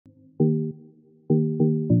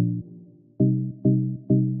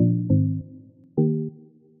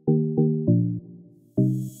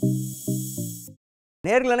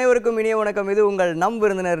நேயர்கள் அனைவருக்கும் இனிய வணக்கம். இது உங்கள் நம்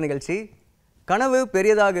விருந்தினர் நிகழ்ச்சி. கனவு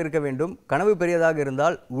பெரியதாக இருக்க வேண்டும். கனவு பெரியதாக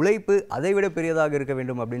இருந்தால் உழைப்பு அதைவிட பெரியதாக இருக்க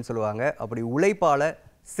வேண்டும் அப்படின்னு சொல்லுவாங்க. அப்படி உழைப்பால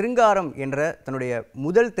சிருங்காரம் என்ற தன்னுடைய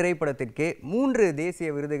முதல் திரைப்படத்திற்கே 3 தேசிய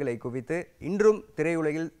விருதுகளை குவித்து இன்றும்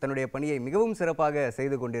திரையுலகில் தன்னுடைய பணியை மிகவும் சிறப்பாக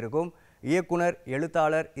செய்து கொண்டிருக்கும் இயக்குனர்,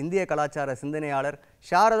 எழுத்தாளர், இந்திய கலாச்சார சிந்தனையாளர்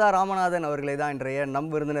சாரதா ராமநாதன் அவர்களை தான் இன்றைய நம்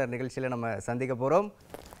விருந்தினர் நிகழ்ச்சியில் நம்ம சந்திக்க போகிறோம்.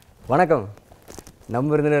 வணக்கம்.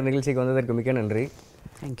 நம் விருந்தினர் நிகழ்ச்சிக்கு வந்ததற்கு மிக்க நன்றி.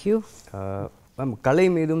 தேங்க்யூ. மேம், கலை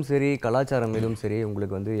மீதும் சரி கலாச்சாரம் மீதும் சரி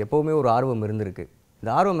உங்களுக்கு வந்து எப்போவுமே ஒரு ஆர்வம் இருந்திருக்கு. இந்த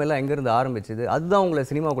ஆர்வம் எல்லாம் எங்கேருந்து ஆரம்பிச்சது? அதுதான் உங்களை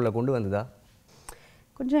சினிமாக்குள்ளே கொண்டு வந்ததா?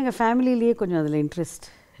 கொஞ்சம் எங்கள் ஃபேமிலியிலேயே கொஞ்சம் அதில் இன்ட்ரெஸ்ட்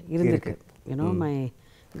இருந்திருக்கு. யூனோ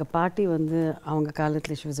எங்கள் பாட்டி வந்து அவங்க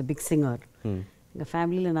காலத்தில் she was a big singer. எங்கள்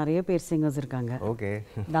ஃபேமிலியில் நிறைய பேர் சிங்கர்ஸ் இருக்காங்க. ஓகே.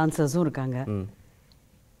 டான்சர்ஸும் இருக்காங்க.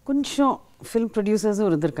 கொஞ்சம் ஃபில்ம்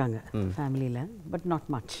ப்ரொடியூசர்ஸும் இருந்திருக்காங்க ஃபேமிலியில், பட் நாட்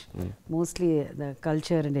மச். மோஸ்ட்லி இந்த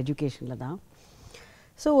கல்ச்சர் அண்ட் எஜுகேஷனில் தான்.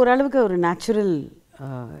 ஸோ ஓரளவுக்கு ஒரு நேச்சுரல்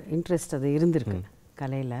இன்ட்ரெஸ்ட் அது இருந்திருக்கு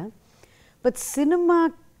கலையில். பட்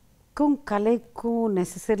சினிமாக்கும் கலைக்கும்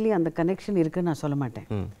நெசசரிலி அந்த கனெக்ஷன் இருக்குன்னு நான் சொல்ல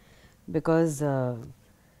மாட்டேன். பிகாஸ்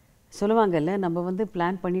சொல்லுவாங்கல்ல, நம்ம வந்து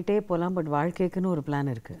பிளான் பண்ணிகிட்டே போகலாம், பட் வாழ்க்கைக்குன்னு ஒரு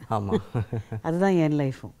பிளான் இருக்குது. ஆமாம், அதுதான் என்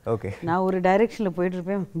லைஃப்பும். ஓகே. நான் ஒரு டைரெக்ஷனில்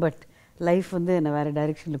போயிட்டுருப்பேன், பட் லைஃப் வந்து என்னை வேறு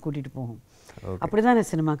டைரெக்ஷனில் கூட்டிகிட்டு போகும். அப்படி தான்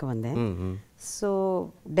நான் சினிமாவுக்கு வந்தேன். ஸோ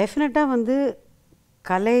டெஃபினட்டாக வந்து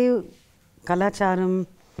கலை, கலாச்சாரம்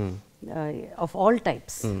ஆஃப் ஆல்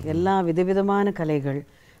டைப்ஸ், எல்லா விதவிதமான கலைகள்,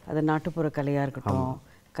 அது நாட்டுப்புற கலையாக இருக்கட்டும்,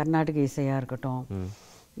 கர்நாடக இசையாக இருக்கட்டும்,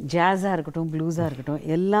 ஜாஸாக இருக்கட்டும், ப்ளூஸாக இருக்கட்டும்,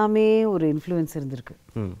 எல்லாமே ஒரு இன்ஃப்ளூயன்ஸ் இருந்திருக்கு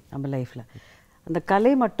நம்ம லைஃப்பில். அந்த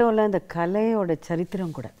கலை மட்டும் இல்லை, அந்த கலையோட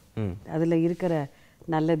சரித்திரம் கூட, அதில் இருக்கிற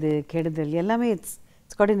நல்லது கெடுதல் எல்லாமே இட்ஸ்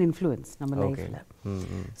காட் அன் இன்ஃப்ளூயன்ஸ் நம்ம லைஃப்பில்.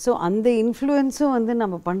 ஸோ அந்த இன்ஃப்ளூயன்ஸும் வந்து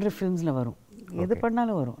நம்ம பண்ணுற ஃபிலிம்ஸில் வரும். எது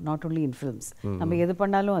பண்ணாலும் வரும், நாட் ஓன்லி இன் ஃபிலிம்ஸ். நம்ம எது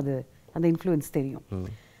பண்ணாலும் அது அந்த இன்ஃப்ளூயன்ஸ் தெரியும்.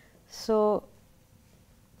 ஸோ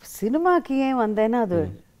சினிமாக்கு ஏன் வந்தேன்னா அது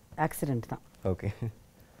ஆக்சிடெண்ட் தான். ஓகே.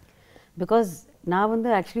 பிகாஸ் நான் வந்து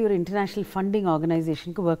ஆக்சுவலி ஒரு இன்டர்நேஷ்னல் ஃபண்டிங்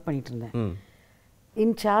ஆர்கனைசேஷனுக்கு ஒர்க் பண்ணிட்டு இருந்தேன்,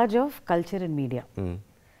 இன் charge of culture and media.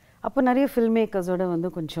 அப்போ நிறைய ஃபில்ம் மேக்கர்ஸோட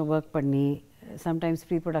வந்து கொஞ்சம் ஒர்க் பண்ணி, சம்டைம்ஸ்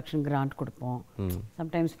ப்ரீ ப்ரொடக்ஷன் கிராண்ட் கொடுப்போம்,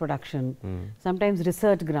 sometimes production, sometimes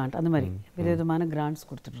research grand, அந்த மாதிரி விதவிதமான கிராண்ட்ஸ்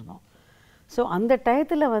கொடுத்துட்ருந்தோம். ஸோ அந்த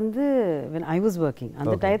டயத்தில் வந்து when I was working,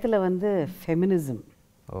 அந்த டயத்தில் வந்து ஃபெமினிசம்,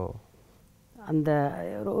 அந்த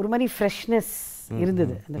ஒரு மாதிரி ஃப்ரெஷ்னஸ்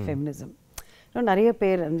இருந்தது அந்த ஃபெமினிசம். இன்னும் நிறைய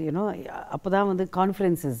பேர் அந்த யூனோ அப்போ தான் வந்து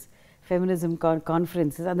கான்ஃபரன்சஸ், ஃபெமினிசம்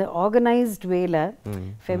கான்ஃபரன்சஸ், அந்த ஆர்கனைஸ்ட் வேல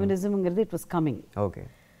ஃபெமினிசம்ங்கிறது it was coming. Okay.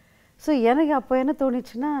 So எனக்கு அப்போ என்ன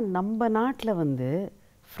தோணுச்சுன்னா, நம்ம நாட்டில் வந்து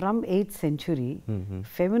ஃப்ரம் 8th century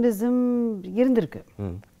ஃபெமினிசம் இருந்திருக்கு.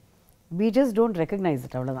 we just don't recognize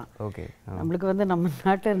it, அவ்வளோதான். ஓகே. நம்மளுக்கு வந்து நம்ம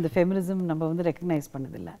நாட்டில் இந்த ஃபெமினிசம் நம்ம வந்து ரெக்கக்னைஸ்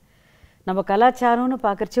பண்ணதில்லை. நம்ம கலாச்சாரம்னு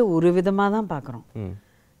பார்க்குறச்சே ஒரு விதமாக தான் பார்க்குறோம்.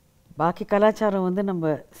 பாக்கி கலாச்சாரம் வந்து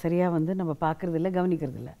நம்ம சரியாக வந்து நம்ம பார்க்குறதில்ல,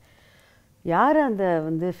 கவனிக்கிறதில்ல. யார் அந்த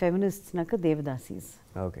வந்து ஃபெமினிஸ்ட்னாக்க தேவதாசிஸ்.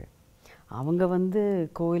 ஓகே. அவங்க வந்து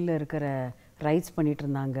கோயிலில் இருக்கிற ரைட்ஸ் பண்ணிகிட்டு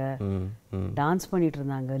இருந்தாங்க, டான்ஸ் பண்ணிகிட்டு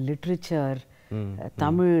இருந்தாங்க, லிட்ரேச்சர்,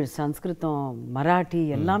 தமிழ், சன்ஸ்கிருதம், மராட்டி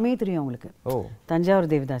எல்லாமே தெரியும் அவங்களுக்கு. தஞ்சாவூர்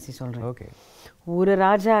தேவதாசி சொல்கிறேன். ஓகே. ஒரு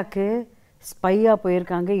ராஜாவுக்கு ஸ்பையாக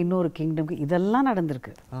போயிருக்காங்க இன்னொரு கிங்டம்க்கு, இதெல்லாம்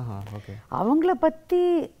நடந்திருக்கு. அவங்கள பற்றி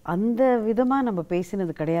அந்த விதமாக நம்ம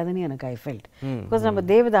பேசினது கிடையாதுன்னு எனக்கு ஐ ஃபெல்ட். பிகாஸ் நம்ம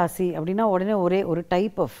தேவதாசி அப்படின்னா உடனே ஒரே ஒரு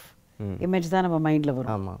டைப் ஆஃப் இமேஜ் தான் நம்ம மைண்டில்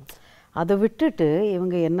வரும். அதை விட்டுட்டு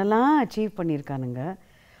இவங்க என்னெல்லாம் achieve பண்ணியிருக்கானுங்க,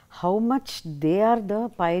 how much they are the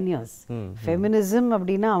pioneers. Feminism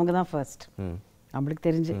அப்படின்னா அவங்க தான் ஃபர்ஸ்ட் நம்மளுக்கு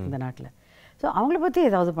தெரிஞ்சு இந்த நாட்டில். ஸோ அவங்கள பற்றி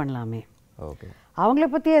ஏதாவது பண்ணலாமே. அவங்கள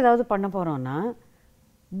பற்றி ஏதாவது பண்ண போகிறோன்னா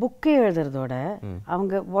புக்கு எழுதுறதோட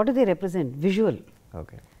அவங்க what to they represent, visual,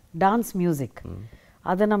 dance, music,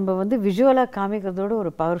 அதை நம்ம வந்து விஷுவலாக காமிக்கிறதோட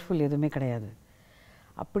ஒரு பவர்ஃபுல் எதுவுமே கிடையாது.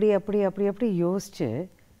 அப்படி அப்படி அப்படி அப்படி யோசிச்சு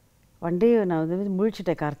ஒன் டே நான் வந்து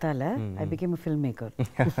முழிச்சிட்ட கார்த்தால I became a film maker.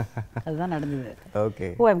 அதுதான் நடந்தது. Okay.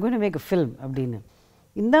 O I'm going to make a film அப்படின்னு.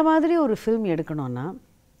 இந்த மாதிரி ஒரு ஃபில்ம் எடுக்கணும்னா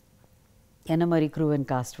என்ன மாதிரி க்ரூ அண்ட்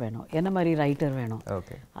காஸ்ட் வேணும், என்ன மாதிரி ரைட்டர் வேணும்,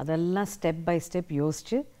 அதெல்லாம் ஸ்டெப் பை ஸ்டெப்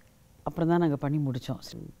யோசிச்சு அப்புறம் தான் நாங்கள் பண்ணி முடித்தோம்.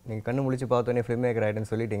 நீங்கள் கண்ணு முடிச்சு பார்த்தோன்னே ஃபில்ம் மேக்கர்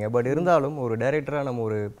ஆகிட்டுன்னு சொல்லிட்டீங்க. பட் இருந்தாலும் ஒரு டைரக்டராக நம்ம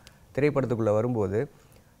ஒரு திரைப்படத்துக்குள்ளே வரும்போது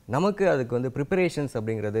நமக்கு அதுக்கு வந்து ப்ரிப்பரேஷன்ஸ்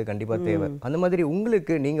அப்படிங்கிறது கண்டிப்பாக தேவை. அந்த மாதிரி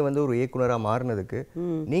உங்களுக்கு நீங்கள் வந்து ஒரு இயக்குனராக மாறினதுக்கு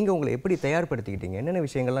நீங்கள் உங்களை எப்படி தயார்படுத்திக்கிட்டீங்க? என்னென்ன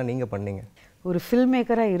விஷயங்கள்லாம் நீங்கள் பண்ணீங்க? ஒரு ஃபில்ம்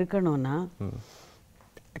மேக்கராக இருக்கணும்னா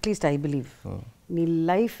அட்லீஸ்ட் ஐ பிலீவ் நீ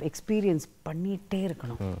லைஃப் எக்ஸ்பீரியன்ஸ் பண்ணிகிட்டே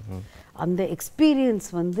இருக்கணும். அந்த எக்ஸ்பீரியன்ஸ்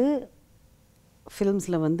வந்து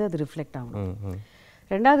ஃபிலிம்ஸில் வந்து அது ரிஃப்ளெக்ட் ஆகணும்.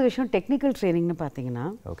 ரெண்டாவது விஷயம் டெக்னிக்கல் ட்ரைனிங்னு பார்த்தீங்கன்னா,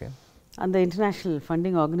 அந்த இன்டர்நேஷ்னல்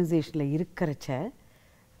ஃபண்டிங் ஆர்கனைசேஷனில் இருக்கிறச்ச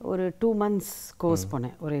ஒரு 2 months கோர்ஸ்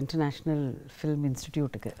போனேன் ஒரு international film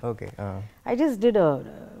இன்ஸ்டிடியூட்டுக்கு. Okay. I just did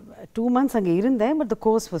 2 months அங்கே இருந்தேன். But the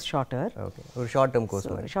course was shorter. Okay. ஒரு ஷார்ட் டேர்ம் கோர்ஸ்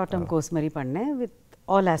மாதிரி. ஷார்ட் டேர்ம் கோர்ஸ் மாதிரி பண்ணேன் with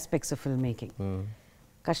all aspects of film making.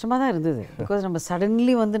 கஷ்டமாக தான் இருந்தது. பிகாஸ் நம்ம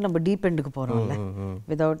சடன்லி வந்து நம்ம டீப் எண்டுக்கு போகிறோம்ல,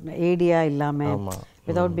 விதவுட் ஏடியா இல்லாமல்,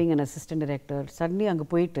 without being an assistant director. Suddenly அங்கே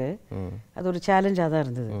போயிட்டு அது ஒரு சேலஞ்சாக தான்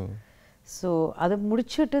இருந்தது. ஸோ அதை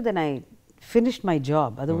முடிச்சுட்டு தென் ஐ ஃபினிஷ்ட் மை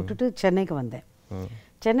ஜாப். அதை விட்டுட்டு சென்னைக்கு வந்தேன்.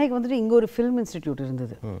 சென்னைக்கு வந்துட்டு இங்கே ஒரு ஃபிலிம் இன்ஸ்டிடியூட்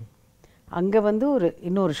இருந்தது. அங்கே வந்து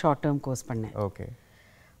இன்னொரு ஷார்ட் டேர்ம் கோர்ஸ் பண்ணேன். ஓகே.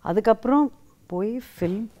 அதுக்கப்புறம் போய்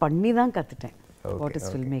ஃபில்ம் பண்ணி தான் கற்றுட்டேன் what is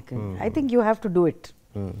film making. I think you have to do it.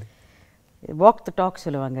 Walk the talk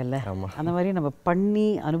சொல்லுவாங்கல்ல, அந்த மாதிரி நம்ம பண்ணி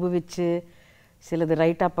அனுபவிச்சு, சிலது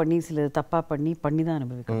ரைட்டாக பண்ணி சிலது தப்பாக பண்ணி தான்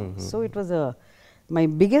அனுபவிக்கணும். So it was my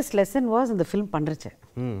biggest lesson was இந்த ஃபில்ம் பண்ணுறச்ச.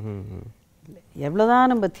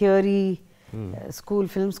 எவ்வளோதான் நம்ம தியரி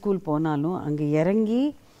ஃபில்ம் ஸ்கூல் போனாலும் அங்கே இறங்கி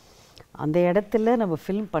அந்த இடத்துல நம்ம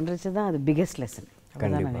ஃபில்ம் பண்ணுறச்சு தான் அது பிக்கெஸ்ட் லெசன்.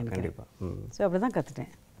 கண்டிப்பாக. ஸோ அப்படி தான்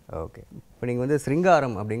கற்றுட்டேன். ஓகே. இப்போ நீங்கள் வந்து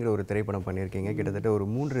சிருங்காரம் அப்படிங்கிற ஒரு திரைப்படம் பண்ணியிருக்கீங்க. கிட்டத்தட்ட ஒரு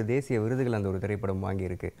 3 தேசிய விருதுகள் அந்த ஒரு திரைப்படம்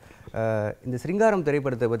வாங்கியிருக்கு. இந்த சிருங்காரம்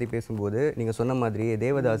திரைப்படத்தை பற்றி பேசும்போது நீங்கள் சொன்ன மாதிரியே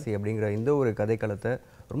தேவதாசி அப்படிங்கிற இந்த ஒரு கதைக்களத்தை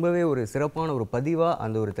ரொம்பவே ஒரு சிறப்பான ஒரு பதிவாக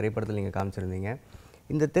அந்த ஒரு திரைப்படத்தில் நீங்கள் காமிச்சிருந்தீங்க.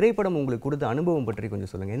 இந்த திரைப்படம் உங்களுக்கு கொடுத்த அனுபவம் பற்றி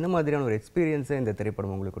கொஞ்சம் சொல்லுங்கள். என்ன மாதிரியான ஒரு எக்ஸ்பீரியன்ஸை இந்த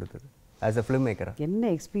திரைப்படம் உங்களுக்கு கொடுத்தது ஆஸ் அ ஃபிலிம் மேக்கரா? என்ன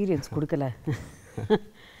எக்ஸ்பீரியன்ஸ் கொடுக்கல.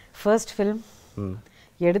 ஃபர்ஸ்ட் ஃபில்ம்,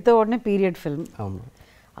 எடுத்த உடனே பீரியட் ஃபில்ம். ஆமாம்.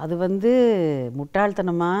 அது வந்து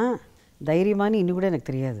முட்டாள்தனமாக தைரியமானு இன்னும் கூட எனக்கு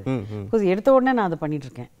தெரியாது. பிகாஸ் எடுத்த உடனே நான் அதை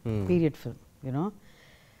பண்ணிகிட்ருக்கேன். Period film you know.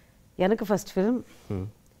 எனக்கு first film,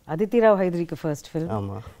 Aditi Rao ஹைதரிக்கு first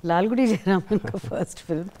film, Lalgudi ஜெயராமனுக்கு first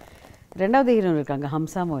film, ரெண்டாவது ஹீரோன் இருக்காங்க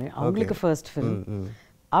ஹம்சா மோரி, அவங்களுக்கு ஃபர்ஸ்ட் ஃபில்ம்.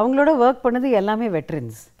 அவங்களோட ஒர்க் பண்ணது எல்லாமே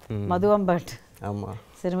veterans. மதுவம் but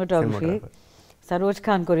cinematography, Saroj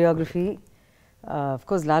Khan choreography,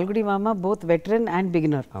 of course Lalgudi மாமா போத் வெட்ரன் அண்ட்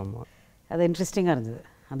பிகினர். அது இன்ட்ரெஸ்டிங்காக இருந்தது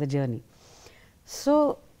அந்த ஜேர்னி. ஸோ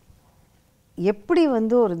எப்படி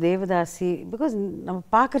வந்து ஒரு தேவதாசி, பிகாஸ் நம்ம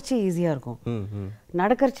பார்க்கறச்சே ஈஸியாக இருக்கும்,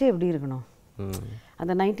 நடக்கிறச்சே எப்படி இருக்கணும்,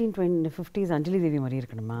 அந்த 1950s அஞ்சலி தேவி மாதிரி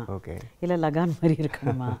இருக்கணுமா, இல்லை லகான் மாதிரி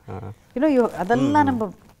இருக்கணுமா, அதெல்லாம் நம்ம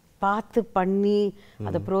பார்த்து பண்ணி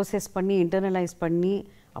அதை ப்ரோசஸ் பண்ணி இன்டர்னலைஸ் பண்ணி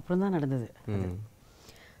அப்புறம் தான் நடந்தது.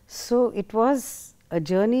 So it was a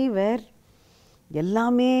journey வேர்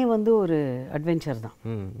எல்லாமே வந்து ஒரு அட்வென்ச்சர் தான்.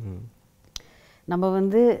 நம்ம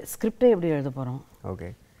வந்து ஸ்கிரிப்டை எப்படி எழுத போகிறோம்,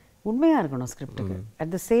 உண்மையாக இருக்கணும் ஸ்கிரிப்டுக்கு.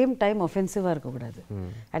 அட் த சேம் டைம் ஒஃபென்சிவாக இருக்கக்கூடாது.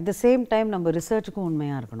 அட் த சேம் டைம் நம்ம ரிசர்ச்சுக்கும்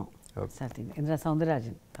உண்மையாக இருக்கணும். இந்திரா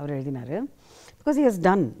சவுந்தரராஜன் அவர் எழுதினார். Because he has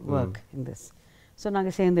done work in this. So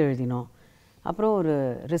நாங்கள் சேர்ந்து எழுதினோம். அப்புறம் ஒரு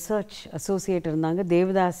ரிசர்ச் அசோசியேட் இருந்தாங்க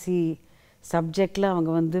தேவதாசி சப்ஜெக்டில்.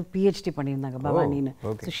 அவங்க வந்து பிஹெச்டி பண்ணியிருந்தாங்க பவானின்னு.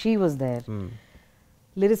 So she was there.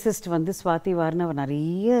 Lyricist வந்து ஸ்வாதி வார்னு அவர்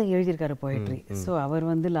நிறைய எழுதியிருக்காரு போய்ட்ரி. ஸோ அவர்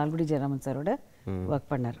வந்து லால்குடி ஜெயராமன் சாரோட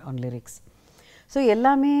ஒர்க் பண்ணார் ஆன் லிரிக்ஸ். ஸோ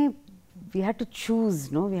எல்லாமே we had to choose,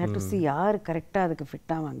 no we had to C யார் கரெக்டாக அதுக்கு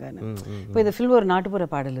ஃபிட் ஆவாங்கன்னு. இப்போ இந்த ஃபில்ம் ஒரு நாட்டுப்புற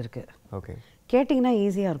பாடல் இருக்குது, கேட்டிங்கன்னா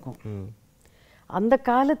ஈஸியாக இருக்கும். அந்த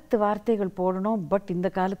காலத்து வார்த்தைகள் போடணும், பட் இந்த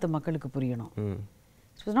காலத்து மக்களுக்கு புரியணும்.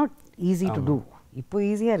 It's was not easy to two. இப்போ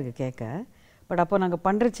ஈஸியாக இருக்குது கேட்க, பட் அப்போ நாங்கள்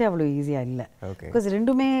பண்ணுறச்சே அவ்வளோ ஈஸியாக இல்லை. பிகாஸ்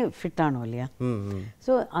ரெண்டுமே ஃபிட் ஆனோம் இல்லையா.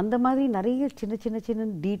 ஸோ அந்த மாதிரி நிறைய சின்ன சின்ன சின்ன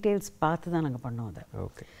டீட்டெயில்ஸ் பார்த்து தான் நாங்கள் பண்ணோம் அதை.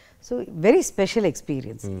 So very special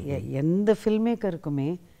experience. எந்த ஃபில்ம் மேக்கருக்குமே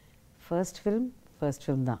ஃபர்ஸ்ட்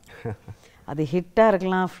ஃபில்ம் தான். அது ஹிட்டாக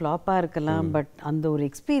இருக்கலாம், ஃப்ளாப்பாக இருக்கலாம், பட் அந்த ஒரு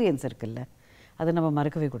எக்ஸ்பீரியன்ஸ் இருக்குல்ல, அதை நம்ம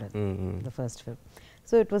மறக்கவே கூடாது. இந்த first film.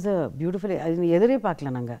 So it was a beautiful. அது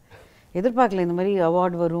எதிர்பார்க்கல இந்த மாதிரி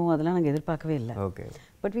அவார்டு வரும், அதெல்லாம் நாங்கள் எதிர்பார்க்கவே இல்லை.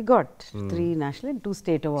 But we got 3 national and 2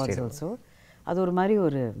 state awards also. அது ஒரு மாதிரி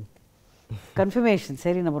ஒரு கன்ஃபர்மேஷன்,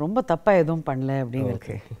 சரி நம்ம ரொம்ப தப்பாக எதுவும் பண்ணல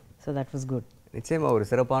அப்படிங்கிறது. So that was good. நிச்சயமாக ஒரு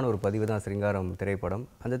சிறப்பான ஒரு பதிவு தான் சிருங்காரம் திரைப்படம்.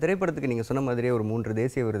 அந்த திரைப்படத்துக்கு நீங்கள் சொன்ன மாதிரியே ஒரு 3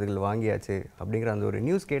 தேசிய விருதுகள் வாங்கியாச்சு அப்படிங்கிற அந்த ஒரு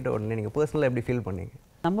நியூஸ் கேட்ட உடனே நீங்கள் பர்சனலாக எப்படி ஃபீல் பண்ணீங்க?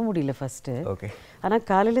 நம்ப முடியல ஃபஸ்ட்டு. ஆனால்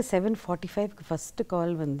காலையில் 7:45க்கு ஃபஸ்ட்டு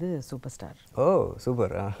கால் வந்து super star. O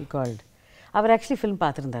super. He called. Our actually film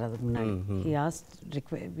பார்த்துருந்தார் அதுக்கு முன்னாடி. He asked,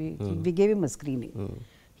 we gave him a screening.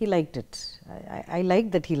 He liked it. I like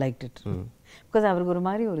that he liked it. Because அவருக்கு ஒரு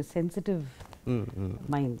மாதிரி ஒரு சென்சிட்டிவ்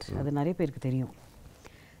மைண்ட், அது நிறைய பேருக்கு தெரியும்.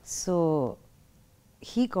 So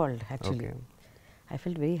he called actually. I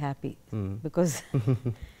felt very happy because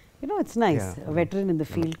it's nice. A veteran in the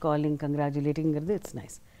field calling, congratulating, it's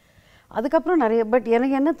nice. அதுக்கப்புறம் நிறைய, பட்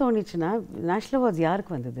எனக்கு என்ன தோணிச்சுன்னா, நேஷ்னல் அவார்ட்ஸ்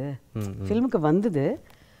யாருக்கு வந்தது, ஃபில்முக்கு வந்தது,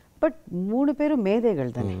 பட் 3 பேரும்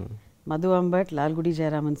மேதைகள் தானே, மது Ambat, Lalgudi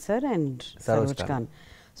Jayaraman sir and Saroj Khan.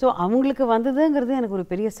 So அவங்களுக்கு வந்ததுங்கிறது எனக்கு ஒரு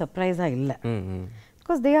பெரிய சர்ப்ரைஸாக இல்லை.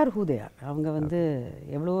 Because they are who they are. அவங்க வந்து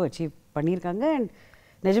எவ்வளோ அச்சீவ் பண்ணியிருக்காங்க. அண்ட்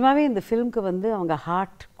நிஜமாவே இந்த ஃபிலிம்க்கு வந்து அவங்க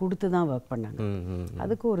ஹார்ட் கொடுத்து தான் ஒர்க் பண்ணாங்க.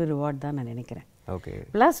 அதுக்கு ஒரு ரிவார்ட் தான் நான் நினைக்கிறேன். ஓகே.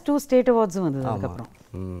 ப்ளஸ் 2 ஸ்டேட் அவார்ட்ஸும் வந்தது அதுக்கப்புறம்.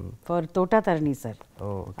 For Thotta Dharani sir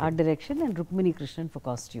art direction and Rukmini Krishnan for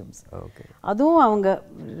costumes. Okay. அதுவும் அவங்க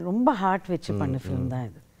ரொம்ப ஹார்ட் வச்சு பண்ண ஃபிலிம் தான்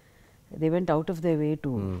இது. They went out of the way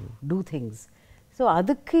to two things. So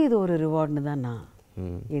அதுக்கு இது ஒரு ரிவார்ட்னு தான் நான்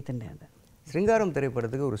ஏற்றுண்டேன். அதை சிருங்காரம்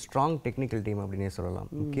திரைப்படத்துக்கு ஒரு ஸ்ட்ராங் டெக்னிக்கல் டீம் அப்படின்னே சொல்லலாம்.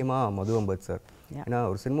 முக்கியமாக மது அம்பத் சார். ஏன்னா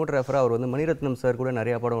ஒரு சினிமோட்டோகிராஃபராக அவர் வந்து மணிரத்னம் சார் கூட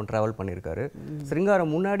நிறையா படம் ட்ராவல் பண்ணியிருக்காரு.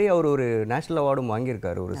 சிருங்காரம் முன்னாடி அவர் ஒரு நேஷனல் அவார்டும்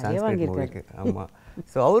வாங்கியிருக்காரு ஒரு சான்ஸ்கிரிட் மூவிக்கு. ஆமாம்.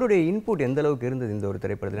 ஸோ அவருடைய இன்புட் எந்த அளவுக்கு இருந்தது இந்த ஒரு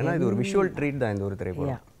திரைப்படத்தில்? ஏன்னா இது ஒரு விஷுவல் ட்ரீட் தான் இந்த ஒரு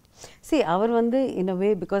திரைப்படம். அவர் வந்து இன் அ வே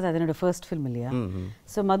பிகாஸ் அது என்னோட ஃபர்ஸ்ட் ஃபில்ம் இல்லையா.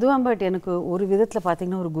 ஸோ மது அம்பட் எனக்கு ஒரு விதத்தில்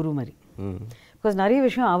பார்த்தீங்கன்னா ஒரு குரு மாதிரி. பிகாஸ் நிறைய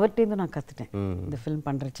விஷயம் அவர்கிட்டேருந்து நான் கற்றுட்டேன் இந்த ஃபில்ம்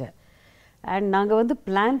பண்ணுறச்ச. அண்ட் நாங்கள் வந்து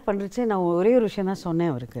பிளான் பண்ணுறச்சே நான் ஒரே ஒரு விஷயம் தான்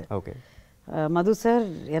சொன்னேன் அவருக்கு. ஓகே. மது சார்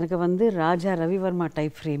எனக்கு வந்து ராஜா ரவிவர்மா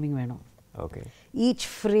டைப் ஃப்ரேமிங் வேணும். Okay. Each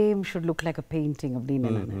frame should look like a painting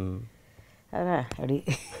அப்படின்னு நான் அப்படி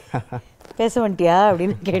பேச வந்துட்டியா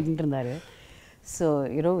அப்படின்னு கேட்டுட்டு இருந்தார். So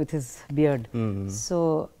you know with his beard. So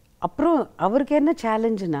அப்புறம் அவருக்கு என்ன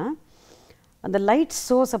சேலஞ்சுனா அந்த லைட்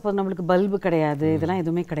சோர்ஸ், அப்போ நம்மளுக்கு பல்பு கிடையாது, இதெல்லாம்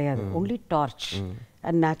எதுவுமே கிடையாது, only torch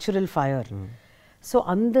and natural fire. So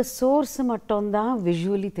அந்த சோர்ஸ் மட்டும்தான்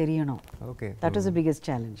விஷுவலி தெரியணும். Okay. That was the biggest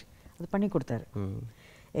challenge. அது பண்ணி கொடுத்தாரு.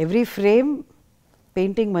 எவ்ரி ஃப்ரேம்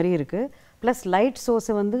பெயிண்டிங் மாதிரி இருக்குது. ப்ளஸ் லைட்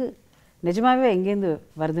சோர்ஸை வந்து நிஜமாகவே எங்கேருந்து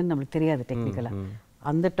வருதுன்னு நம்மளுக்கு தெரியாது டெக்னிக்கலாக.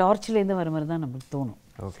 அந்த டார்ச்லேருந்து வர மாதிரி தான் நம்மளுக்கு தோணும்.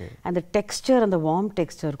 ஓகே. அந்த டெக்ஸ்டர், அந்த வார்ம்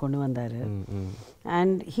டெக்ஸ்டர் கொண்டு வந்தார்.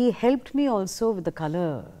 And he helped me also with the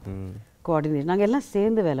colour coordinate. நாங்கள் எல்லாம்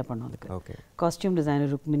சேர்ந்து வேலை பண்ணோம் அதுக்கு. Okay. Costume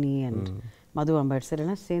designer Rukmini and Madhu Ambat sir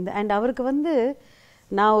எல்லாம் சேர்ந்து. அண்ட் அவருக்கு வந்து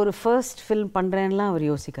நான் ஒரு ஃபர்ஸ்ட் ஃபில்ம் பண்ணுறேன்லாம் அவர்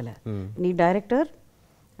யோசிக்கலை. நீ டைரக்டர்,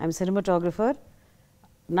 ஐம் சினிமாட்டோகிராஃபர்,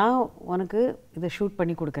 நான் உனக்கு இதை ஷூட்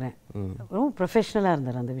பண்ணி கொடுக்குறேன். ரொம்ப ப்ரொஃபஷ்னலாக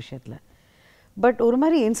இருந்தார் அந்த விஷயத்தில். பட் ஒரு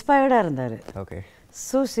மாதிரி இன்ஸ்பயர்டாக இருந்தார். ஓகே.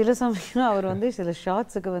 ஸோ சில சமயம் அவர் வந்து சில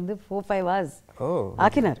ஷார்ட்ஸுக்கு வந்து 4-5 hours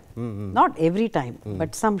ஆக்கினார். Not every time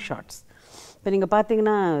but some shorts. இப்போ நீங்கள்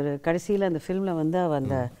பார்த்தீங்கன்னா கடைசியில் அந்த ஃபில்மில் வந்து அவள்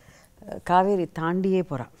அந்த காவேரி தாண்டியே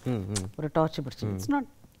போகிறான் ஒரு டார்ச் பிடிச்சி. It's not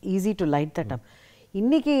easy to light that அப்.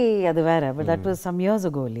 இன்னைக்கு அது வேற, but that was some years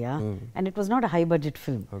ago இல்லையா. And it was not a high budget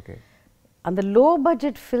film. Okay. அந்த லோ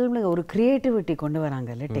பட்ஜெட் ஃபில்மில் ஒரு க்ரியேட்டிவிட்டி கொண்டு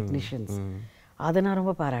வராங்கல்ல டெக்னீஷியன்ஸ், அதை நான்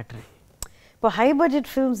ரொம்ப பாராட்டுறேன். இப்போ ஹை பட்ஜெட்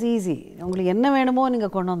ஃபில்ம்ஸ் ஈஸி, உங்களுக்கு என்ன வேணுமோ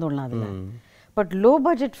நீங்கள் கொண்டு வந்துடலாம் அதில். பட் லோ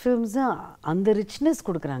பட்ஜெட் ஃபில்ம்ஸு அந்த ரிச்னஸ்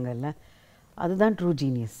கொடுக்குறாங்கல்ல, அதுதான் ட்ரூ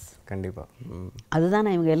ஜீனியஸ். கண்டிப்பாக. அதுதான்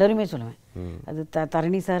நான் இவங்க எல்லாருமே சொல்லுவேன். அது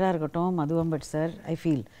தரணி சாராக இருக்கட்டும், மது Ambat sir, I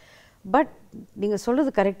feel. But நீங்கள்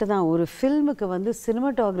சொல்கிறது கரெக்டு தான். ஒரு ஃபில்முக்கு வந்து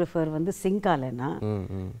சினிமாட்டோகிராஃபர் வந்து சிங்க் ஆகலைன்னா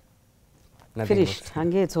ஃபினிஷ்ட்,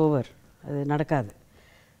 அங்கே இட்ஸ் ஓவர், அது நடக்காது.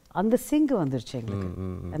 அந்த சிங்க் வந்துருச்சு எங்களுக்கு.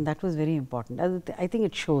 And that was very important. அது I think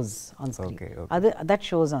it shows on screen. அது that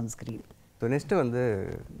shows on screen. So next வந்து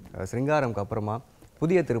சிருங்காரம்க்கு அப்புறமா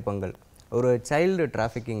புதிய திருப்பங்கள், ஒரு சைல்டு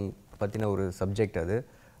டிராஃபிக்கிங் பற்றின ஒரு சப்ஜெக்ட். அது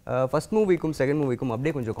ஃபஸ்ட் மூவிக்கும் செகண்ட் மூவிக்கும்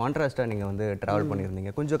அப்படியே கொஞ்சம் கான்ட்ராஸ்ட்டாக நீங்கள் வந்து ட்ராவல்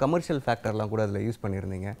பண்ணியிருந்தீங்க. கொஞ்சம் கமர்ஷியல் ஃபேக்டர்லாம் கூட அதில் யூஸ்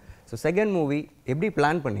பண்ணியிருந்தீங்க. ஸோ செகண்ட் மூவி எப்படி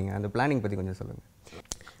பிளான் பண்ணீங்க? அந்த பிளானிங் பற்றி கொஞ்சம் சொல்லுங்கள்.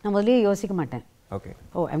 நான் முதலே யோசிக்க மாட்டேன். Okay.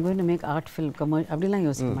 O I'm going to make art film அப்படிலாம்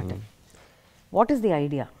யோசிக்க மாட்டேன். What is the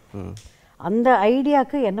idea? அந்த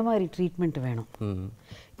ஐடியாவுக்கு என்ன மாதிரி ட்ரீட்மெண்ட் வேணும்?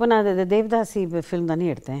 இப்போ நான் அந்த தேவதாசி ஃபில்ம் தானே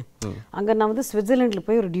எடுத்தேன். அங்கே நான் வந்து ஸ்விட்சர்லாண்டில்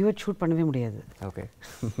போய் ஒரு டியூட் ஷூட் பண்ணவே முடியாது. ஓகே.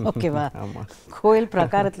 ஓகேவா? கோயில்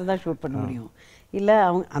பிரகாரத்தில் தான் ஷூட் பண்ண முடியும். இல்லை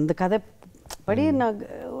அவங்க அந்த கதை படி நான்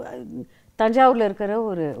தஞ்சாவூரில் இருக்கிற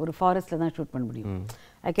ஒரு ஃபாரஸ்ட்டில் தான் ஷூட் பண்ண முடியும்.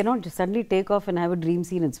 I cannot suddenly take off and have a dream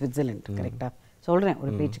scene in Switzerland. கரெக்டாக சொல்கிறேன்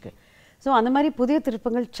ஒரு பேச்சுக்கு. ஸோ அந்த மாதிரி புதிய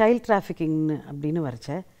திருப்பங்கள் சைல்ட் டிராஃபிக்கிங்னு அப்படின்னு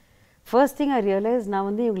வரைச்சேன். ஃபர்ஸ்ட் திங் ஐ ரியலைஸ், நான்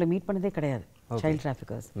வந்து இவங்களை மீட் பண்ணதே கிடையாது, child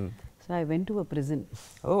டிராஃபிக்கர்ஸ். So I went to a prison.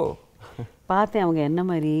 ஓ. பார்த்தேன் அவங்க என்ன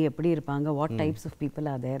மாதிரி எப்படி இருப்பாங்க, what types of people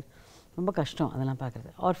are தேர். ரொம்ப கஷ்டம் அதெல்லாம்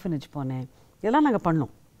பார்க்குறது. ஆர்ஃபனேஜ் போனேன், இதெல்லாம் நாங்கள்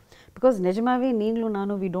பண்ணோம். பிகாஸ் நிஜமாவே நீங்களும்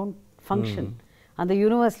நானும் வி டோன்ட் ஃபங்க்ஷன் அந்த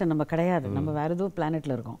யூனிவர்ஸில். நம்ம கிடையாது, நம்ம வேறு ஏதோ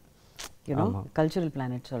பிளானெட்டில் இருக்கோம். யூனோ கல்ச்சுரல்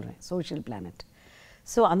பிளானட் சொல்கிறேன், சோஷியல் பிளானட்.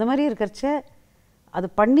 ஸோ அந்த மாதிரி இருக்கிறச்ச அது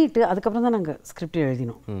பண்ணிவிட்டு அதுக்கப்புறம் தான் நாங்கள் ஸ்கிரிப்ட்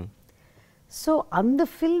எழுதினோம். ஸோ அந்த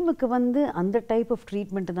ஃபில்முக்கு வந்து அந்த டைப் ஆஃப்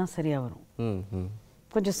ட்ரீட்மெண்ட்டு தான் சரியாக வரும்.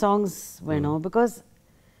 கொஞ்சம் சாங்ஸ் வேணும், பிகாஸ்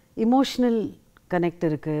இமோஷ்னல் கனெக்ட்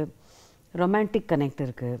இருக்குது, ரொமான்டிக் கனெக்ட்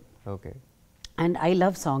இருக்குது. Okay. And I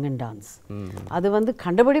love song and dance. அது வந்து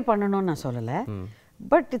கண்டபடி பண்ணணும்னு நான் சொல்லலை,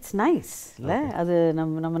 பட் இட்ஸ் நைஸ் இல்லை. அது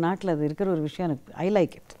நம்ம நாட்டில் அது இருக்கிற ஒரு விஷயம். எனக்கு I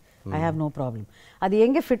like it, I have no problem. அது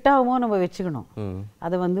எங்கே ஃபிட் ஆகுமோ நம்ம வச்சுக்கணும்.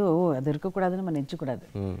 அதை வந்து அது இருக்கக்கூடாதுன்னு நம்ம நினச்சக்கூடாது.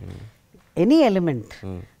 Any element.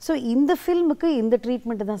 ஸோ இந்த ஃபில்முக்கு இந்த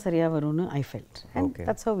ட்ரீட்மெண்ட்டு தான் சரியாக வரும்னு I felt. And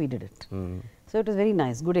that's how we did it. So it was very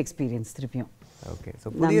nice, good experience. திருப்பியும் ஓகே. ஸோ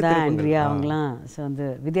நந்தா ஆண்ட்ரியா அவங்களாம் ஸோ வந்து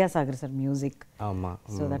வித்யாசாகர் சார் மியூசிக். ஆமாம்.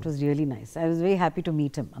 So that was really nice. I was very happy to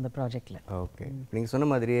meet him அந்த ப்ராஜெக்டில். Okay. நீங்கள் சொன்ன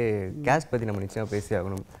மாதிரியே caste பற்றி நம்ம நிச்சயமாக பேசி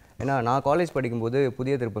ஆகணும். ஏன்னா நான் காலேஜ் படிக்கும்போது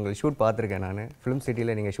புதிய திருப்பங்கள் ஷூட் பார்த்துருக்கேன் நான் ஃபிலிம்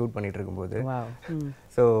சிட்டியில் நீங்கள் ஷூட் பண்ணிட்டு இருக்கும்போது.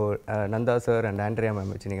 So Nanda sir and Andrea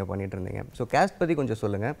ma'am வச்சு நீங்கள் பண்ணிட்டு இருந்தீங்க. ஸோ கேஸ்ட் பற்றி கொஞ்சம்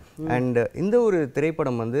சொல்லுங்கள். அண்ட் இந்த ஒரு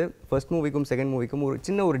திரைப்படம் வந்து ஃபர்ஸ்ட் மூவிக்கும் செகண்ட் மூவிக்கும் ஒரு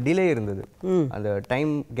சின்ன ஒரு டிலே இருந்தது, அந்த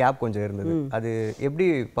டைம் கேப் கொஞ்சம் இருந்தது. அது எப்படி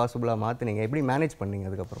பாசிபிளாக மாற்றினீங்க, எப்படி மேனேஜ் பண்ணீங்க?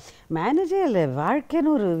 அதுக்கப்புறம் மேனேஜே இல்லை,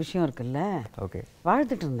 வாழ்க்கைன்னு ஒரு விஷயம் இருக்குல்ல. ஓகே.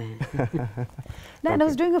 வாழ்த்துட்டு இருந்தேன். நான்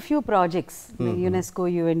was doing a few projects, UNESCO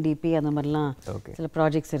UNDP அந்த மாதிரிலாம் சில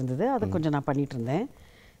ப்ராஜெக்ட்ஸ் இருந்தது. அதை கொஞ்சம் நான் பண்ணிட்டு இருந்தேன்.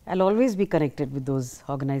 I'll always be connected with those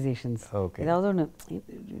organizations. ஏதாவது ஒன்று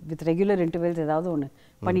வித் ரெகுலர் இன்டர்வெல்ஸ் ஏதாவது ஒன்று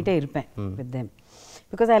பண்ணிகிட்டே இருப்பேன் with them.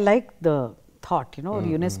 Because I like the thought, ஒரு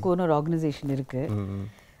யுனெஸ்கோன்னு ஒரு ஆர்கனைசேஷன் இருக்குது.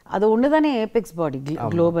 அது ஒன்று தானே ஏபெக்ஸ் பாடி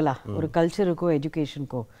குளோபலாக ஒரு கல்ச்சருக்கோ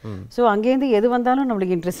எஜுகேஷனுக்கோ. ஸோ அங்கேருந்து எது வந்தாலும்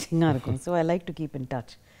நம்மளுக்கு இன்ட்ரெஸ்டிங்காக இருக்கும். So I like to keep in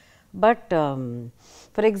touch. But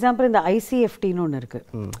for example இந்த ஐசிஎஃப்டின்னு ஒன்று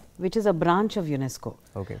இருக்குது, which is a branch of UNESCO.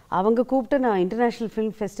 அவங்க கூப்பிட்டு நான் இன்டர்நேஷ்னல்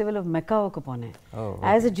ஃபிலிம் ஃபெஸ்டிவல் ஆஃப் மெக்காவுக்கு போனேன்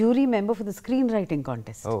as a jury member for the screen writing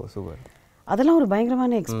contest. அதெல்லாம் ஒரு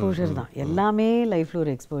பயங்கரமான எக்ஸ்போஜர் தான். எல்லாமே லைஃப்பில்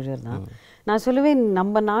ஒரு எக்ஸ்போஜர் தான். நான் சொல்லுவேன்,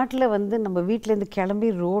 நம்ம நாட்டில் வந்து நம்ம வீட்டிலேருந்து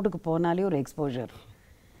கிளம்பி ரோடுக்கு போனாலே ஒரு எக்ஸ்போஜர்.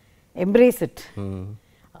 Embrace it.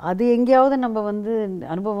 அது எங்கேயாவது நம்ம வந்து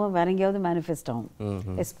அனுபவம் வேற எங்கேயாவது மேனிஃபெஸ்ட் ஆகும்,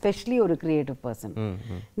 எஸ்பெஷலி ஒரு கிரியேட்டிவ் பர்சன்.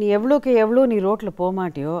 நீ எவ்வளோக்கு எவ்வளோ நீ ரோட்டில் போக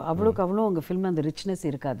மாட்டியோ அவ்வளோக்கு அவ்வளோ உங்கள் ஃபில்ம் அந்த ரிச்னஸ்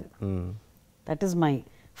இருக்காது. That is my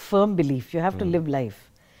firm belief. You have to live life.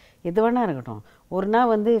 எது வேணா இருக்கட்டும். ஒரு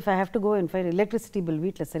நாள் வந்து if I have to go and find electricity bill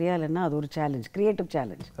வீட்டில் சரியா இல்லைன்னா அது ஒரு சேலஞ்ச், கிரியேட்டிவ்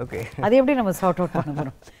சேலஞ்ச். அது எப்படி நம்ம சார்ட் அவுட் பண்ண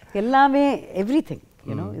போகிறோம்? எல்லாமே every thing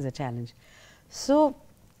is a challenge. So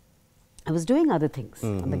I was doing other things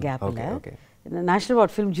அந்த கேப்பில். நேஷ்னல்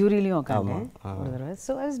அவார்ட் ஃபிலிம் ஜூரிலையும் உட்காந்தேன் ஒரு தடவை.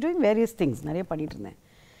 So I was doing various things, நிறைய பண்ணிட்டு இருந்தேன்.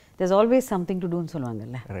 தேர்ஸ் ஆல்வேஸ் சம்திங் டு டூன்னு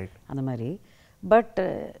சொல்லுவாங்கல்ல, அந்த மாதிரி. பட்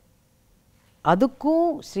அதுக்கும்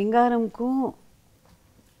ஸ்ரீங்காரம்க்கும்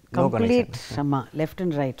கம்ப்ளீட் ஆமாம் லெஃப்ட்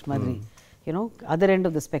அண்ட் ரைட் மாதிரி, other end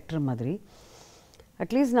of the spectrum மாதிரி.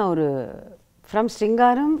 அட்லீஸ்ட் நான் ஒரு ஃப்ரம்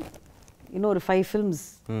ஸ்ரீங்காரம் இன்னும் ஒரு 5 ஃபிலிம்ஸ்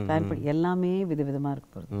பிளான் பண்ணி எல்லாமே விதவிதமாக இருக்க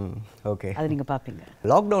போகிறது. ஓகே, அது நீங்கள் பார்ப்பீங்க.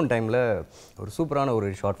 லாக்டவுன் டைமில் ஒரு சூப்பரான ஒரு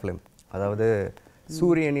ஷார்ட் ஃபிலிம், அதாவது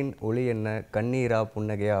சூரியனின் ஒளி என்ன கண்ணீரா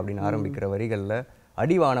புன்னகையா அப்படின்னு ஆரம்பிக்கிற வரிகளில்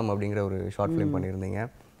அடிவானம் அப்படிங்கிற ஒரு ஷார்ட் ஃபிலிம் பண்ணியிருந்தீங்க.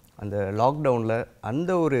 அந்த லாக்டவுனில்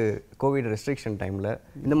அந்த ஒரு கோவிட் ரெஸ்ட்ரிக்ஷன் டைமில்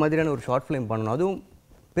இந்த மாதிரியான ஒரு ஷார்ட் ஃபிலிம் பண்ணணும், அதுவும்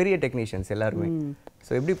பெரிய டெக்னீஷியன்ஸ் எல்லாருமே.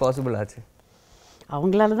 ஸோ எப்படி பாசிபிள் ஆச்சு?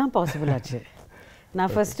 அவங்களால தான் பாசிபிள் ஆச்சு.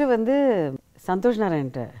 நான் ஃபஸ்ட்டு வந்து சந்தோஷ்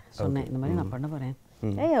நாராயண்கிட்ட சொன்னேன், இந்த மாதிரி நான் பண்ண போகிறேன்.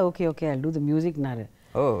 Okay okay I two the மியூசிக்னாரு.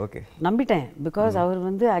 Okay, நம்பிட்டேன். பிகாஸ் அவர்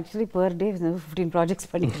வந்து ஆக்சுவலி பர் டே 15 ப்ராஜெக்ட்ஸ்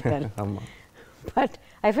பண்ணிட்டு இருக்காரு. But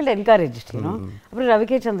I feel encourage. அப்புறம்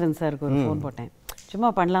ரவிகே சந்திரன் சாருக்கு ஒரு ஃபோன் போட்டேன், சும்மா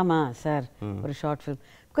பண்ணலாமா சார் ஒரு short film.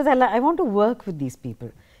 Because I want to work with these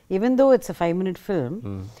people even though it's a 5-minute film.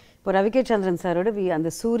 இப்போ ரவிகே சந்திரன் சாரோட அந்த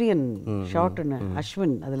சூரியன் ஷார்ட்னு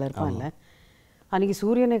அஸ்வின் அதில் இருப்பான்ல, அன்றைக்கி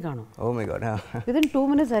சூரியனே காணும். Oh my God. Within 2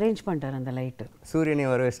 minutes arrange பண்ணிட்டார் அந்த லைட்டு. சூரியனே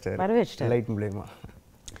வரவச்சிட்டார் லைட் மூலமா.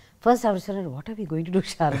 ஃபர்ஸ்ட் அவர் சொன்னார், what are we going to two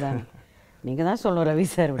Saradha? நீங்கள் தான் சொல்லணும் ரவி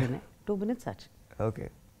சார் அப்படின்னு. 2 minutes ஆச்சு. Okay,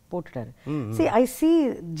 போட்டுட்டாரு. See, I see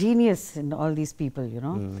genius in all these people,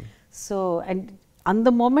 So, and அந்த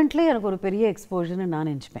மொமெண்ட்லேயே எனக்கு ஒரு பெரிய எக்ஸ்போஜர்னு நான்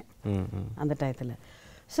நினச்சிப்பேன் அந்த டயத்தில்.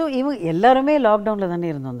 ஸோ இவங்க எல்லாருமே லாக்டவுனில் தானே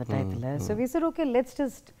இருந்தோம் அந்த டயத்தில். So we sir okay let's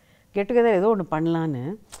just get together, ஏதோ ஒன்று பண்ணலான்னு.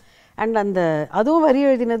 அண்ட் அந்த அதுவும் வரி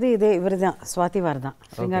எழுதினது இவர் தான், சுவாதிவார் தான்,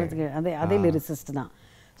 ஸ்ரீங்காரத்துக்கு அதே லிரிசிஸ்ட் தான்.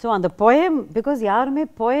 ஸோ அந்த பொயம், பிகாஸ் யாருமே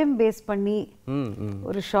பொயம் பேஸ் பண்ணி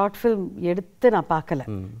ஒரு ஷார்ட் ஃபில்ம் எடுத்து நான் பார்க்கல.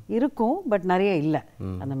 இருக்கும் பட் நிறைய இல்லை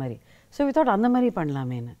அந்த மாதிரி. ஸோ வி தாட் அந்த மாதிரி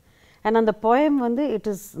பண்ணலாமேன்னு. அண்ட் அந்த பொயம் வந்து இட்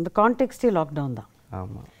இஸ் அந்த கான்டெக்ஸ்டே லாக்டவுன் தான்.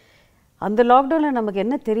 அந்த லாக்டவுனில் நமக்கு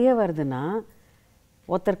என்ன தெரிய வருதுன்னா,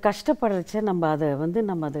 ஒருத்தர் கஷ்டப்படுறச்ச நம்ம அதை வந்து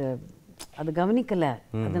அது கவனிக்கலை,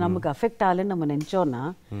 அது நமக்கு அஃபெக்ட் ஆகலைன்னு நம்ம நினச்சோன்னா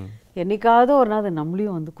என்னைக்காவது ஒரு நாள் அது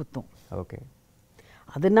நம்மளையும் வந்து குத்தும். ஓகே,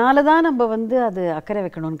 அதனால தான் நம்ம வந்து அது அக்கறை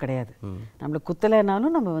வைக்கணும்னு கிடையாது. நம்மளை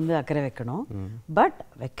குத்தலைனாலும் நம்ம வந்து அக்கறை வைக்கணும். பட்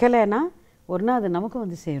வைக்கலைன்னா ஒரு நாள் அது நமக்கு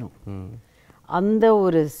வந்து சேரும். அந்த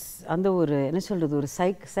ஒரு என்ன சொல்கிறது, ஒரு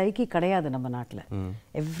சைக்கி கிடையாது நம்ம நாட்டில்.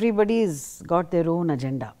 Everybody is God their own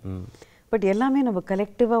agenda. But எல்லாமே நம்ம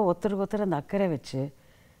கலெக்டிவாக ஒருத்தருக்கு அந்த அக்கறை வச்சு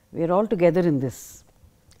we are all together in this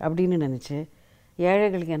அப்படின்னு நினச்சி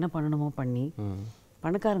ஏழைகளுக்கு என்ன பண்ணணுமோ பண்ணி,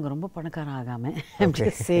 பணக்காரங்க ரொம்ப பணக்காரன் ஆகாமல்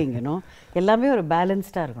சேங்கணும், எல்லாமே ஒரு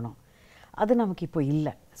பேலன்ஸ்டாக இருக்கணும். அது நமக்கு இப்போ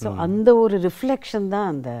இல்லை. ஸோ அந்த ஒரு ரிஃப்ளெக்ஷன் தான்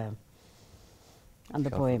அந்த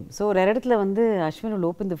போயம். ஸோ ஒரு இடத்துல வந்து Ashwin will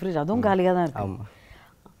open the fridge, அதுவும் காலியாக தான் இருக்கும்.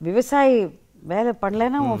 விவசாயி வேலை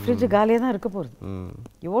பண்ணலைன்னா உன் ஃப்ரிட்ஜ் காலியாக தான் இருக்க போகிறது.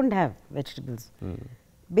 You won't have vegetables.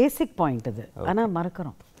 Basic point அது. ஆனால்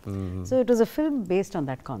மறக்கிறோம். So it was a film based on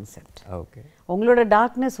that concept. Okay. உங்களோட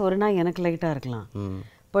டார்க்னஸ் ஒரு நாள் எனக்கு லைட்டாக இருக்கலாம்,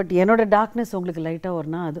 பட் என்னோட டார்க்னஸ் உங்களுக்கு லைட்டாக ஒரு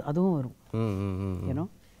நாள் அதுவும் வரும். யூனோ,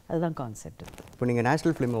 அதுதான் கான்செப்ட். இப்போ நீங்கள்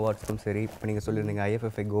நேஷனல் ஃபிலிம் அவார்ட்ஸ்க்கும் சரி, இப்போ நீங்கள் சொல்லியிருந்தீங்க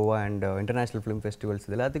IFFI Goa and international film festivals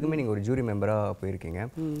இது எல்லாத்துக்குமே நீங்கள் ஒரு ஜூரி மெம்பராக போயிருக்கீங்க.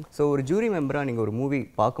 ஸோ ஒரு ஜூரி மெம்பராக நீங்கள் ஒரு மூவி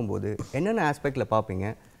பார்க்கும்போது என்னென்ன ஆஸ்பெக்டில் பார்ப்பீங்க,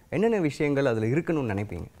 என்னென்ன விஷயங்கள் அதில் இருக்கணும்னு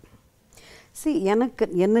நினைப்பீங்க? எனக்கு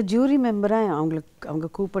என்ன ஜூரி மெம்பராக அவங்க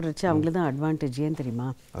கூப்பிடுறச்சு அவங்களுக்கு தான் அட்வான்டேஜ். ஏன் தெரியுமா?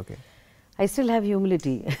 Okay. I still have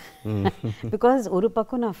humility. Because ஒரு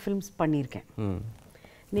பக்கம் நான் ஃபில்ம்ஸ் பண்ணியிருக்கேன்.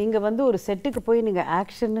 நீங்கள் ஒரு செட்டுக்கு போய் நீங்கள்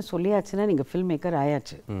ஆக்ஷன்னு சொல்லியாச்சுன்னா நீங்கள் ஃபில்ம் மேக்கர்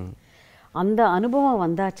ஆயாச்சு. அந்த அனுபவம்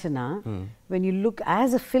வந்தாச்சுன்னா when you look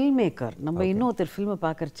as a film maker, நம்ம இன்னொருத்தர் ஃபில்மை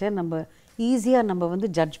பார்க்குறச்ச நம்ம ஈஸியாக நம்ம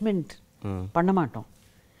ஜட்ஜ்மெண்ட் பண்ண மாட்டோம்.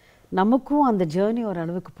 நமக்கும் அந்த ஜேர்னி ஒரு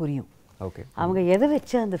அளவுக்கு புரியும். ஓகே. அவங்க எதை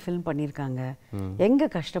வச்சு அந்த ஃபில்ம் பண்ணியிருக்காங்க, எங்கே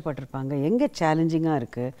கஷ்டப்பட்டிருப்பாங்க, எங்கே சேலஞ்சிங்காக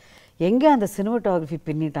இருக்குது, எங்கே அந்த சினிமாட்டோகிராஃபி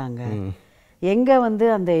பின்னிட்டாங்க, எங்கே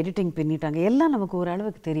அந்த எடிட்டிங் பின்னிட்டாங்க, எல்லாம் நமக்கு ஒரு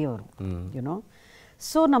அளவுக்கு தெரிய வரும். யூனோ,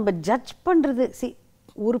 ஸோ நம்ம ஜட்ஜ் பண்ணுறது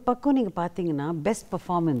ஒரு பக்கம் நீங்கள் பார்த்தீங்கன்னா பெஸ்ட்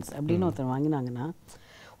பர்ஃபார்மன்ஸ் அப்படின்னு ஒருத்தர் வாங்கினாங்கன்னா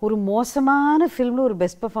ஒரு மோசமான ஃபில்மில் ஒரு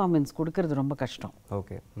பெஸ்ட் பர்ஃபார்மன்ஸ் கொடுக்கறது ரொம்ப கஷ்டம்.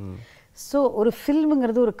 ஓகே. ஸோ ஒரு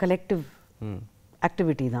ஃபில்முங்கிறது ஒரு கலெக்டிவ்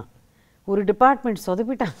ஆக்டிவிட்டி தான். ஒரு டிபார்ட்மெண்ட்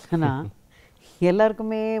சொதப்பிட்டாங்கன்னா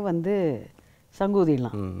எல்லாருக்குமே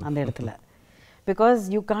சங்கூதிடலாம் அந்த இடத்துல. Because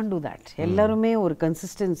you Khan do that. எல்லாருமே ஒரு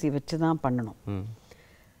கன்சிஸ்டன்சி வச்சு தான் பண்ணணும்.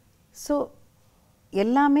 ஸோ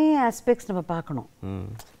எல்லாமே ஆஸ்பெக்ட்ஸ் நம்ம பார்க்கணும்.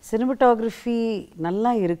 சினிமாட்டோகிராஃபி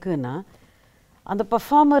நல்லா இருக்குன்னா அந்த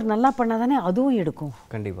பர்ஃபார்மர் நல்லா பண்ணால் தானே அதுவும் எடுக்கும்.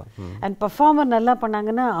 கண்டிப்பாக. அண்ட் பர்ஃபார்மர் நல்லா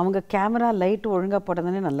பண்ணாங்கன்னா அவங்க கேமரா லைட் ஒழுங்காக போட்டால்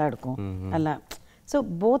தானே நல்லா எடுக்கும். நல்லா. So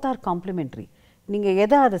both are complimentary. நீங்கள்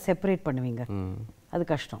எதை அதை செப்பரேட் பண்ணுவீங்க, அது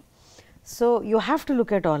கஷ்டம். So you have to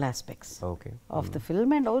look at all aspects of the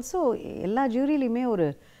film. And also எல்லா ஜூரிலையுமே ஒரு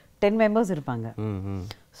 10 மெம்பர்ஸ் இருப்பாங்க.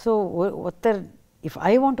 ஸோ ஒருத்தர் if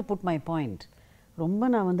I want to put my point ரொம்ப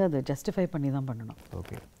நான் அதை ஜஸ்டிஃபை பண்ணி தான் பண்ணணும்.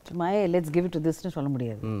 ஓகே. சும்மா லெட்ஸ் கிவ் இட் டு திஸ்னு சொல்ல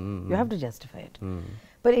முடியாது. You have to justify it.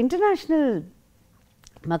 But international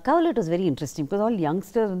மக்காவில் it was very interesting. Because all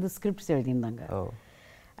youngster scripts எழுதியிருந்தாங்க.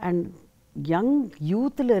 And young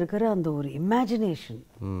யூத்தில் இருக்கிற அந்த ஒரு இமேஜினேஷன்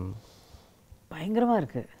பயங்கரமாக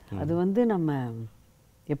இருக்குது. அது நம்ம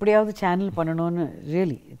எப்படியாவது சேனல் பண்ணணும்னு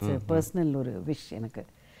ரியலி இட்ஸ் எ பர்சனல் ஒரு விஷ் எனக்கு.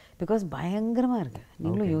 பிகாஸ் பயங்கரமாக இருக்குது.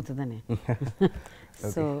 நீங்களும் யூத்து தானே.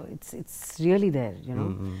 So it's really there you know.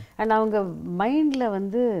 And அவங்க மைண்டில்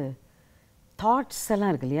தாட்ஸ்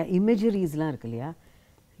எல்லாம் இருக்கு இல்லையா, இமேஜரிஸ்லாம் இருக்கு இல்லையா,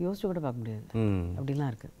 யோசிச்சு கூட பார்க்க முடியாது.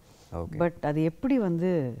 அப்படிலாம் இருக்குது. பட் அது எப்படி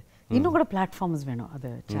இன்னும் கூட பிளாட்ஃபார்ம்ஸ் வேணும் அதை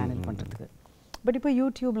சேனல் பண்ணுறதுக்கு. பட் இப்போ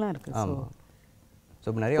யூடியூப்லாம் இருக்குது.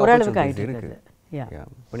 ஸோ நிறைய ஓரளவுக்கு ஆகிட்டு இருக்குது.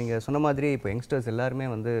 இப்போ நீங்கள் சொன்ன மாதிரி இப்போ யங்ஸ்டர்ஸ் எல்லாருமே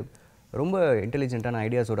ரொம்ப இன்டெலிஜென்ட்டான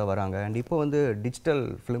ஐடியாஸோட வராங்க. அண்ட் இப்போ டிஜிட்டல்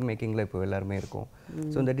ஃபிலிம் மேக்கிங்கில் இப்போ எல்லாருமே இருக்கும்.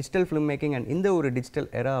 ஸோ இந்த டிஜிட்டல் ஃபிலிம் மேக்கிங் அண்ட் இந்த ஒரு டிஜிட்டல்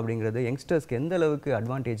எரா அப்படிங்கிறது யங்ஸ்டர்ஸ்க்கு எந்த அளவுக்கு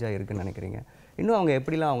அட்வான்டேஜாக இருக்குன்னு நினைக்கிறீங்க? இன்னும் அவங்க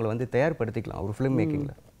எப்படிலாம் அவங்கள தயார்படுத்திக்கலாம் ஒரு ஃபிலிம்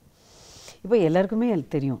மேக்கிங்கில்? இப்போ எல்லாருக்குமே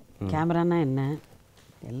தெரியும் கேமரானா என்ன.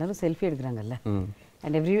 எல்லாரும் selfie எடுக்கிறாங்கல்ல.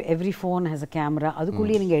 And every phone has a camera.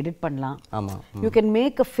 அதுக்குள்ளேயே நீங்கள் எடிட் பண்ணலாம். ஆமாம். You can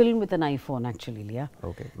make a film with an iPhone actually இல்லையா.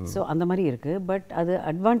 ஓகே. ஸோ அந்த மாதிரி இருக்குது. பட் அது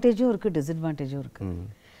அட்வான்டேஜும் இருக்குது, டிஸ்அட்வான்டேஜும் இருக்குது.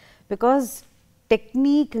 பிகாஸ்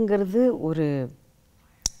டெக்னிக்குங்கிறது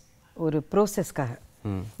ஒரு ப்ரோசஸ்க்காக.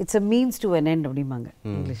 It's a means to an end அப்படிம்பாங்க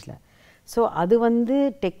இங்கிலீஷில். ஸோ அது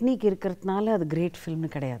டெக்னிக் இருக்கிறதுனால அது கிரேட் ஃபில்ம்னு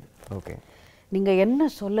கிடையாது. ஓகே. நீங்கள் என்ன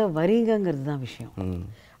சொல்ல வரீங்கிறது தான் விஷயம்.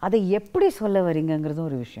 அதை எப்படி சொல்ல வரீங்கிறதும்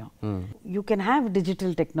ஒரு விஷயம். You can have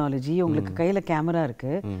digital technology, உங்களுக்கு கையில் கேமரா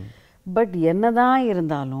இருக்குது. பட் என்னதான்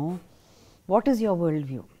இருந்தாலும் what is your world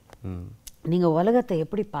view? நீங்கள் உலகத்தை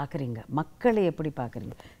எப்படி பார்க்குறீங்க, மக்களை எப்படி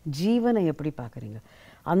பார்க்குறீங்க, ஜீவனை எப்படி பார்க்குறீங்க,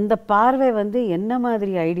 அந்த பார்வை என்ன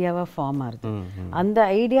மாதிரி ஐடியாவாக ஃபார்ம் ஆகுது, அந்த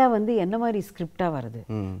ஐடியா என்ன மாதிரி ஸ்கிரிப்டாக வருது,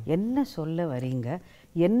 என்ன சொல்ல வரீங்க,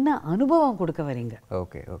 என்ன அனுபவம் கொடுக்க வரீங்க.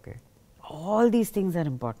 Okay. Okay. All these things are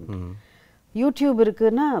important. YouTube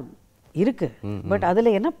இருக்குன்னா இருக்கு, பட்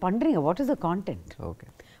அதில் என்ன பண்ணுறீங்க, what is the content. Okay.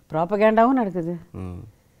 ப்ராப்பகேண்டாவும் நடக்குது,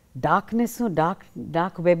 டார்க்னஸும்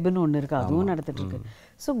டார்க் வெப்னு ஒன்று இருக்குது, அதுவும் நடந்துட்டுருக்கு.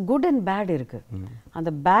 ஸோ குட் அண்ட் பேட் இருக்குது. அந்த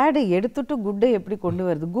பேடை எடுத்துட்டு குட்டை எப்படி கொண்டு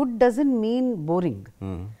வருது? Good doesn't mean boring.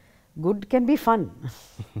 Good can be fun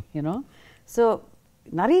you know. So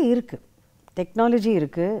நிறைய இருக்குது, டெக்னாலஜி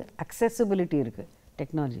இருக்குது, அக்சசிபிலிட்டி இருக்குது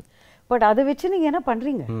டெக்னாலஜி. பட் அதை வச்சு நீங்கள் என்ன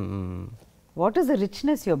பண்ணுறீங்க? What is the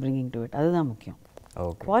richness you are bringing to it? அதுதான் முக்கியம்.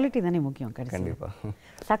 குவாலிட்டி தானே முக்கியம். கண்டிப்பாக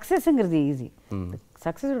சக்ஸஸ்ங்கிறது ஈஸி.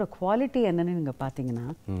 சக்ஸஸோட குவாலிட்டி என்னன்னு நீங்கள் பார்த்தீங்கன்னா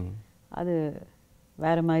அது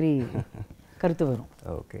வேறு மாதிரி கருத்து வரும்.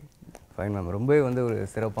 ஓகே. Fine ma'am. ரொம்பவே வந்து ஒரு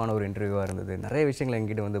சிறப்பான ஒரு இன்டர்வியூவாக இருந்தது. நிறைய விஷயங்களை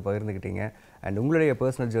என்கிட்ட வந்து பகிர்ந்துக்கிட்டீங்க. அண்ட் உங்களுடைய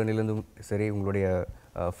பர்சனல் ஜேர்னிலேருந்தும் சரி, உங்களுடைய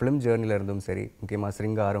ஃபிலிம் ஜேர்னிலேருந்தும் சரி, முக்கியமாக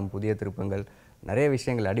சிருங்காரம், புதிய திருப்பங்கள், நிறைய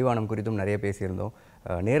விஷயங்கள், அடிவானம் குறித்தும் நிறைய பேசியிருந்தோம்.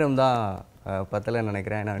 நேரம் தான் பத்தலைன்னு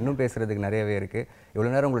நினைக்கிறேன். நான் இன்னும் பேசுகிறதுக்கு நிறையவே இருக்குது.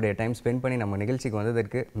 இவ்வளோ நேரம் உங்களுடைய டைம் ஸ்பெண்ட் பண்ணி நம்ம நிகழ்ச்சிக்கு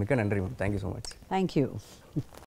வந்ததற்கு மிக்க நன்றி ma'am. Thank you so much. Thank you.